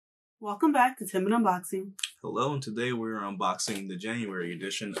Welcome back to Timid Unboxing. Hello, and today we're unboxing the January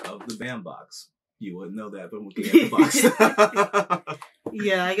edition of the Bam Box. You wouldn't know that, but looking at the box.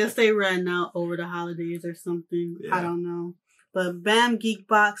 Yeah, I guess they ran out over the holidays or something. Yeah. I don't know. But Bam Geek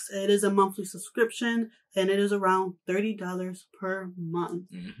Box, it is a monthly subscription, and it is around $30 per month.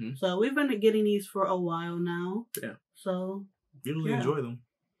 Mm-hmm. So we've been getting these for a while now. Yeah. So You really enjoy them.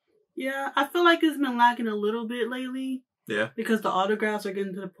 Yeah, I feel like it's been lacking a little bit lately. Yeah. Because the autographs are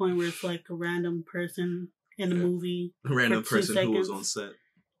getting to the point where it's like a random person in the movie. A random person who was seconds. on set.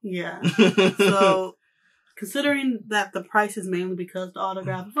 Yeah. So, considering that the price is mainly because of the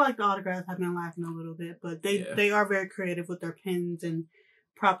autograph, I feel like the autographs have been lacking a little bit. But they are very creative with their pins and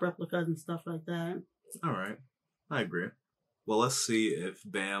prop replicas and stuff like that. All right. I agree. Well, let's see if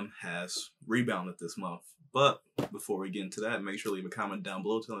Bam has rebounded this month. But before we get into that, make sure to leave a comment down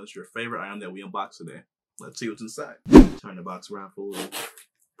below telling us your favorite item that we unboxed today. Let's see what's inside. Turn the box around for a little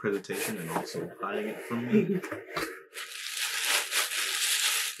presentation and also hiding it from me.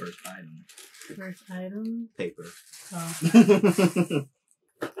 First item. First item? Paper. Oh.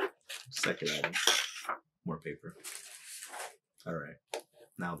 Second item. More paper. Alright.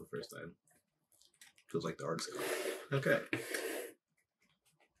 Now the first item. Feels like the artist card. Okay.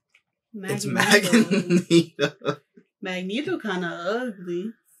 Magneto. It's Magneto. Magneto kind of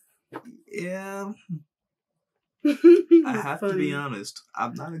ugly. Yeah. I have to be honest.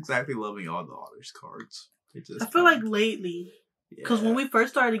 I'm not exactly loving all the artist cards. I feel like lately, because when we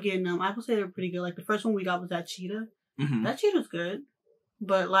first started getting them, I would say they were pretty good. Like the first one we got was that cheetah. Mm-hmm. That cheetah's good,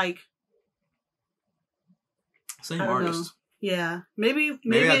 but like same artist. Know. Yeah, maybe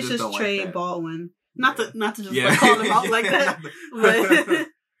it's just Trey like Baldwin. Not to just like call him out like that, but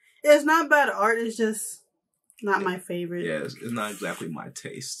it's not bad art. It's just not my favorite. Yeah, it's not exactly my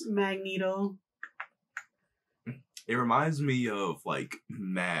taste. Magneto. It reminds me of like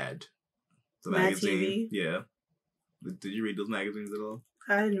Mad, the Mad magazine. TV? Yeah. Did you read those magazines at all?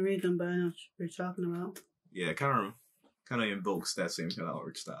 I didn't read them, but I know what you're talking about. Yeah, kind of invokes that same kind of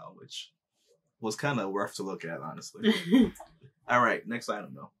art style, which was kind of rough to look at, honestly. All right, next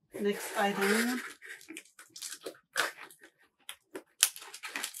item though. Next item.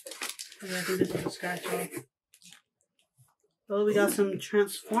 Okay, I think this is a scratch off. Oh, we got some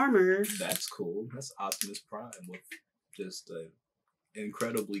Transformers. That's cool. That's Optimus Prime with just an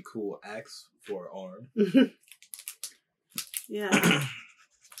incredibly cool axe for an arm. Yeah.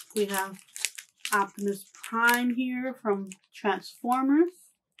 We have Optimus Prime here from Transformers.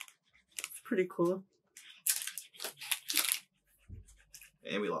 It's pretty cool.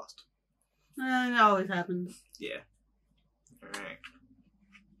 And we lost. It always happens. Yeah. Alright.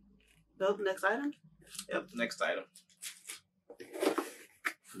 So, next item? Yep, next item.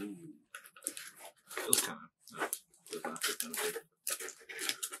 Ooh. Feels kind of... No, does not fit kind of big.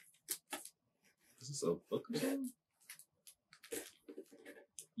 Is this a book or something?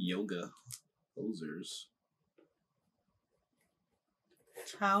 Yoga posers.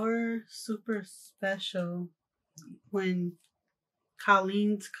 Tower Super Special. When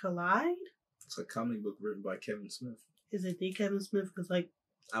Colleens Collide? It's a comic book written by Kevin Smith. Is it the Kevin Smith? Because like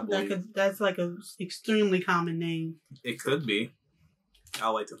I believe that's like a extremely common name. it could be. I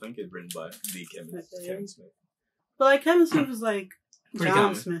like to think it's written by the Kevin Smith. But like Kevin Smith is like Pretty John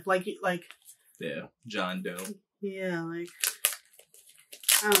common. Smith, like Yeah, John Doe. yeah, like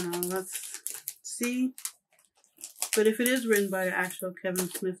I don't know. Let's see. But if it is written by the actual Kevin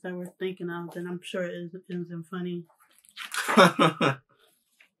Smith that we're thinking of, then I'm sure it isn't funny.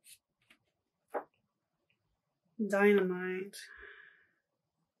 Dynamite.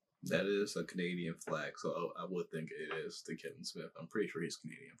 That is a Canadian flag, so I would think it is the Kevin Smith. I'm pretty sure he's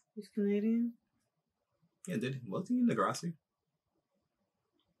Canadian. He's Canadian? Yeah, wasn't he in Degrassi?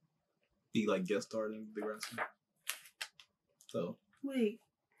 He like guest starred in Degrassi. So Wait.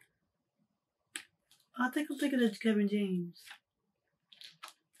 I think I'm thinking of Kevin James.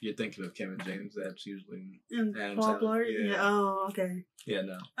 you're thinking of Kevin James, that's usually And Adam's Paul Family. Blart? Yeah. Oh, okay. Yeah,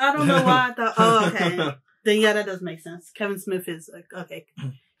 no. I don't know why I thought. Oh, okay. Then yeah, that does make sense. Kevin Smith is like, okay.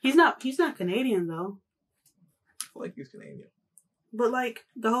 He's not Canadian though. I feel like he's Canadian. But like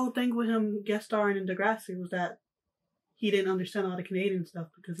the whole thing with him guest starring in Degrassi was that he didn't understand all the Canadian stuff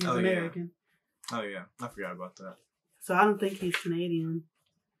because he's American. Yeah. Oh yeah, I forgot about that. So I don't think he's Canadian.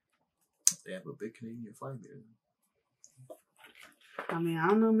 They have a big Canadian flag there. I mean, I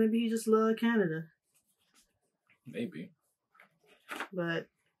don't know. Maybe he just loves Canada. Maybe. But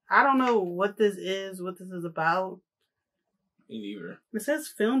I don't know what this is about. Me neither. It says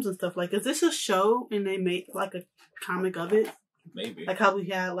films and stuff. Like, is this a show and they make like a comic of it? Maybe. Like how we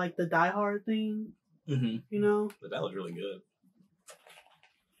had like the Die Hard thing, Mm-hmm. you know? But that was really good.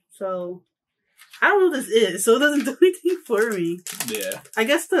 So I don't know what this is, so it doesn't do anything for me. Yeah. I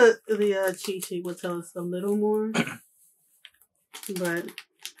guess the cheat sheet will tell us a little more. But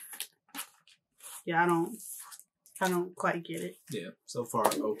yeah, I don't quite get it. Yeah. So far,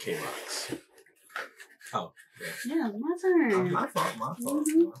 okay box. Oh. Yeah, my turn. My fault.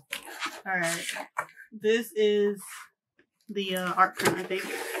 Mm-hmm. All right. This is the art print, I think.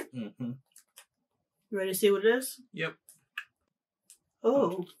 Mm-hmm. You ready to see what it is? Yep.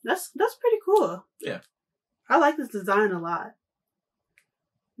 Oh, that's pretty cool. Yeah. I like this design a lot.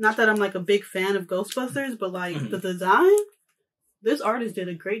 Not that I'm like a big fan of Ghostbusters, but like the design, this artist did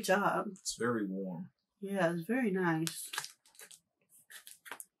a great job. It's very warm. Yeah, it's very nice.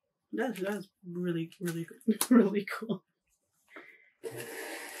 That's really, really, really cool.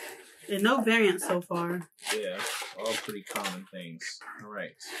 And no variants so far. Yeah, all pretty common things. All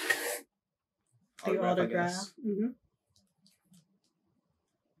right. The autograph. Mm-hmm.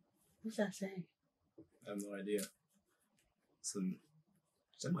 What's that saying? I have no idea. Some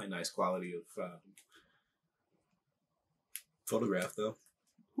semi-nice quality of photograph, though.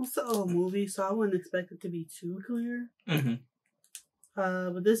 Well, it's an old movie, so I wouldn't expect it to be too clear. Mm-hmm.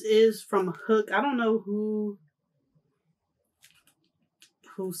 But this is from Hook. I don't know who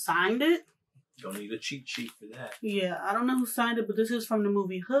signed it. Don't need a cheat sheet for that. Yeah, I don't know who signed it, but this is from the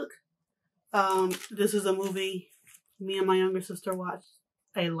movie Hook. This is a movie me and my younger sister watched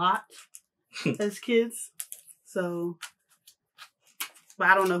a lot as kids. So, but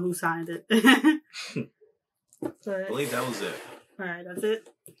I don't know who signed it. But, I believe that was it. Alright, that's it.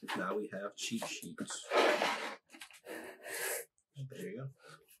 Now we have cheat sheets. There you go.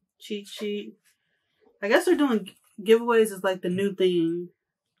 Cheat sheet. I guess they're doing giveaways is like the new thing.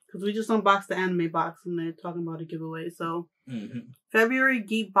 Because we just unboxed the anime box and they're talking about a giveaway. So, February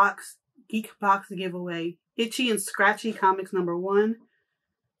Geek Box giveaway. Itchy and Scratchy Comics #1.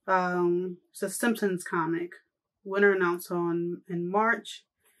 It's a Simpsons comic. Winner announced in March.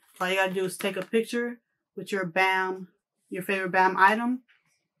 All you gotta do is take a picture with your favorite BAM item,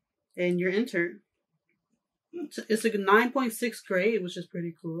 and you're entered. It's like a 9.6 grade, which is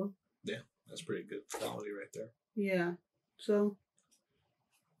pretty cool. Yeah, that's pretty good quality right there. Yeah. So,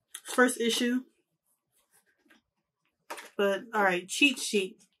 first issue. But, alright, cheat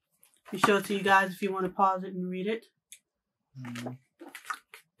sheet. We show it to you guys if you want to pause it and read it.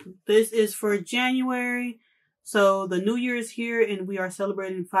 This is for January. So the new year is here and we are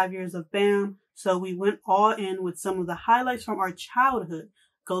celebrating 5 years of BAM. So we went all in with some of the highlights from our childhood.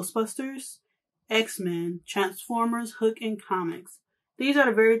 Ghostbusters, X-Men, Transformers, Hook, and comics. These are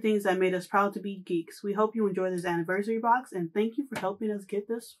the very things that made us proud to be geeks. We hope you enjoy this anniversary box and thank you for helping us get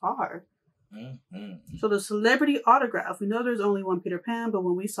this far. So the celebrity autograph. We know there's only one Peter Pan, but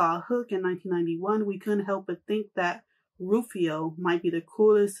when we saw Hook in 1991, we couldn't help but think that Rufio might be the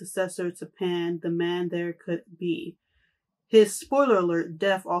coolest successor to Pan the man there could be. His spoiler alert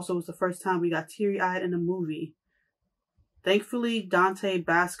death also was the first time we got teary-eyed in a movie. Thankfully, Dante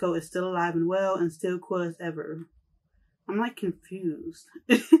Basco is still alive and well and still cool as ever. I'm like confused.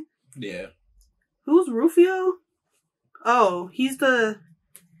 Yeah. Who's Rufio? Oh, he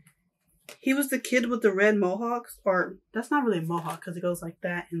was the kid with the red mohawks. Or, that's not really a mohawk because it goes like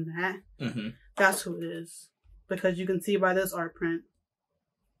that and that. Mm-hmm. That's who it is. Because you can see by this art print.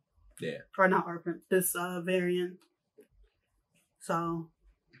 Yeah. Or not art print. This variant. So,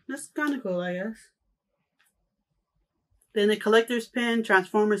 that's kind of cool, I guess. Then the collector's pin.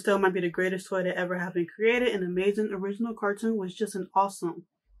 Transformers still might be the greatest toy to ever have been created. An amazing original cartoon was just as awesome.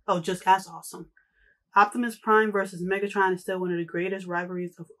 Optimus Prime versus Megatron is still one of the greatest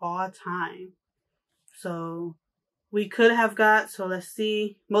rivalries of all time. So, we could have got, so let's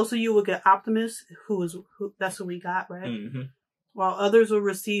see. Most of you will get Optimus, that's what we got, right? Mm-hmm. While others will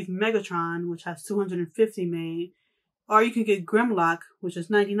receive Megatron, which has 250 made. Or you can get Grimlock, which is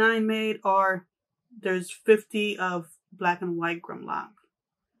 99 made, or there's 50 of black and white Grimlock.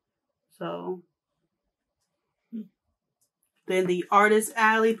 So, then the Artist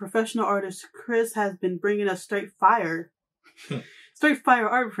Alley, professional artist Chris has been bringing us straight fire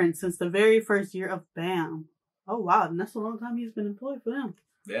art prints since the very first year of BAM. Oh wow, and that's a long time he's been employed for them.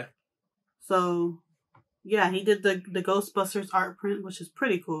 Yeah. So, yeah, he did the Ghostbusters art print, which is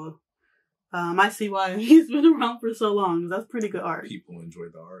pretty cool. I see why he's been around for so long. That's pretty good art. People enjoy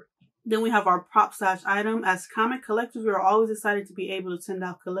the art. Then we have our prop / item. As comic collectors, we are always excited to be able to send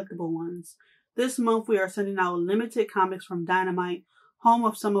out collectible ones. This month, we are sending out limited comics from Dynamite, home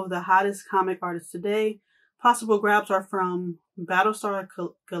of some of the hottest comic artists today. Possible grabs are from Battlestar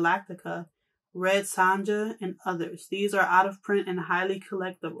Galactica, Red Sonja, and others. These are out of print and highly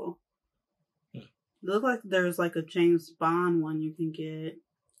collectible. Look like there's like a James Bond one you can get.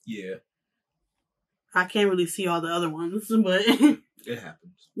 Yeah. I can't really see all the other ones, but it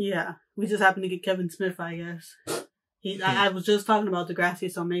happens. Yeah, we just happened to get Kevin Smith, I guess. I was just talking about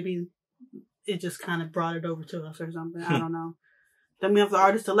Degrassi, so maybe it just kind of brought it over to us or something. I don't know. Then we have the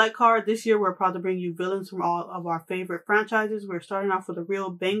Artist Select card. This year, we're proud to bring you villains from all of our favorite franchises. We're starting off with a real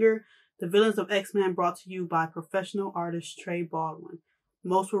banger. The Villains of X-Men, brought to you by professional artist Trey Baldwin.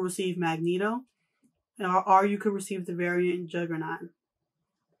 Most will receive Magneto, or you could receive the variant Juggernaut.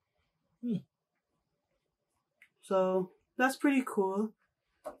 So, that's pretty cool.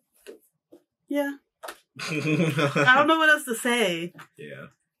 Yeah. I don't know what else to say. Yeah.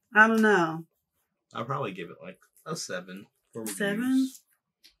 I don't know. I'll probably give it like a 7. 7?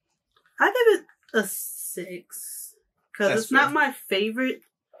 I give it a 6. Because it's not my favorite.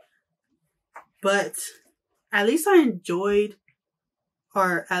 But at least I enjoyed,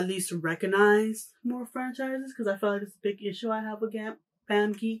 or at least recognized, more franchises. Because I feel like it's a big issue I have with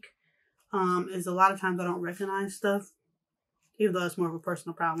Bam Geek. Is a lot of times I don't recognize stuff. Even though it's more of a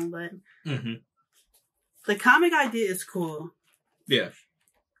personal problem. But the comic idea is cool. Yeah.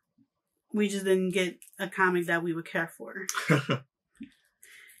 We just didn't get a comic that we would care for.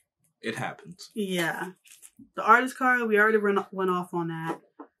 It happens. Yeah. The artist card, we already went off on that.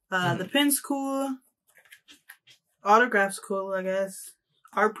 The pin's cool. Autograph's cool, I guess.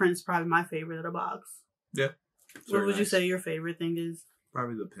 Art print's probably my favorite of the box. Yeah. What would you say your favorite thing is?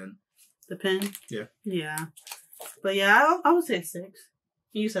 Probably the pin. The pin? Yeah. Yeah. But yeah, I would say a 6.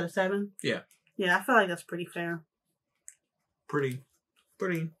 You said a 7? Yeah. Yeah, I feel like that's pretty fair. Pretty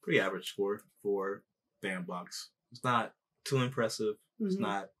average score for Bam Box. It's not too impressive. It's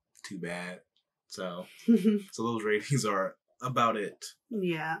not too bad. So those ratings are about it.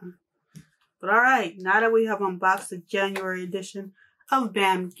 Yeah. But alright, now that we have unboxed the January edition of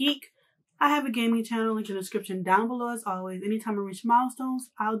Bam Geek, I have a gaming channel link in the description down below as always. Anytime I reach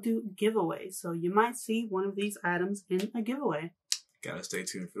milestones, I'll do giveaways. So you might see one of these items in a giveaway. Gotta stay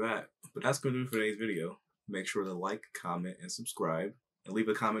tuned for that. But that's going to do it for today's video. Make sure to like, comment, and subscribe. And leave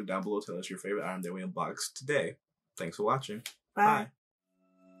a comment down below telling us your favorite item that we unboxed today. Thanks for watching. Bye.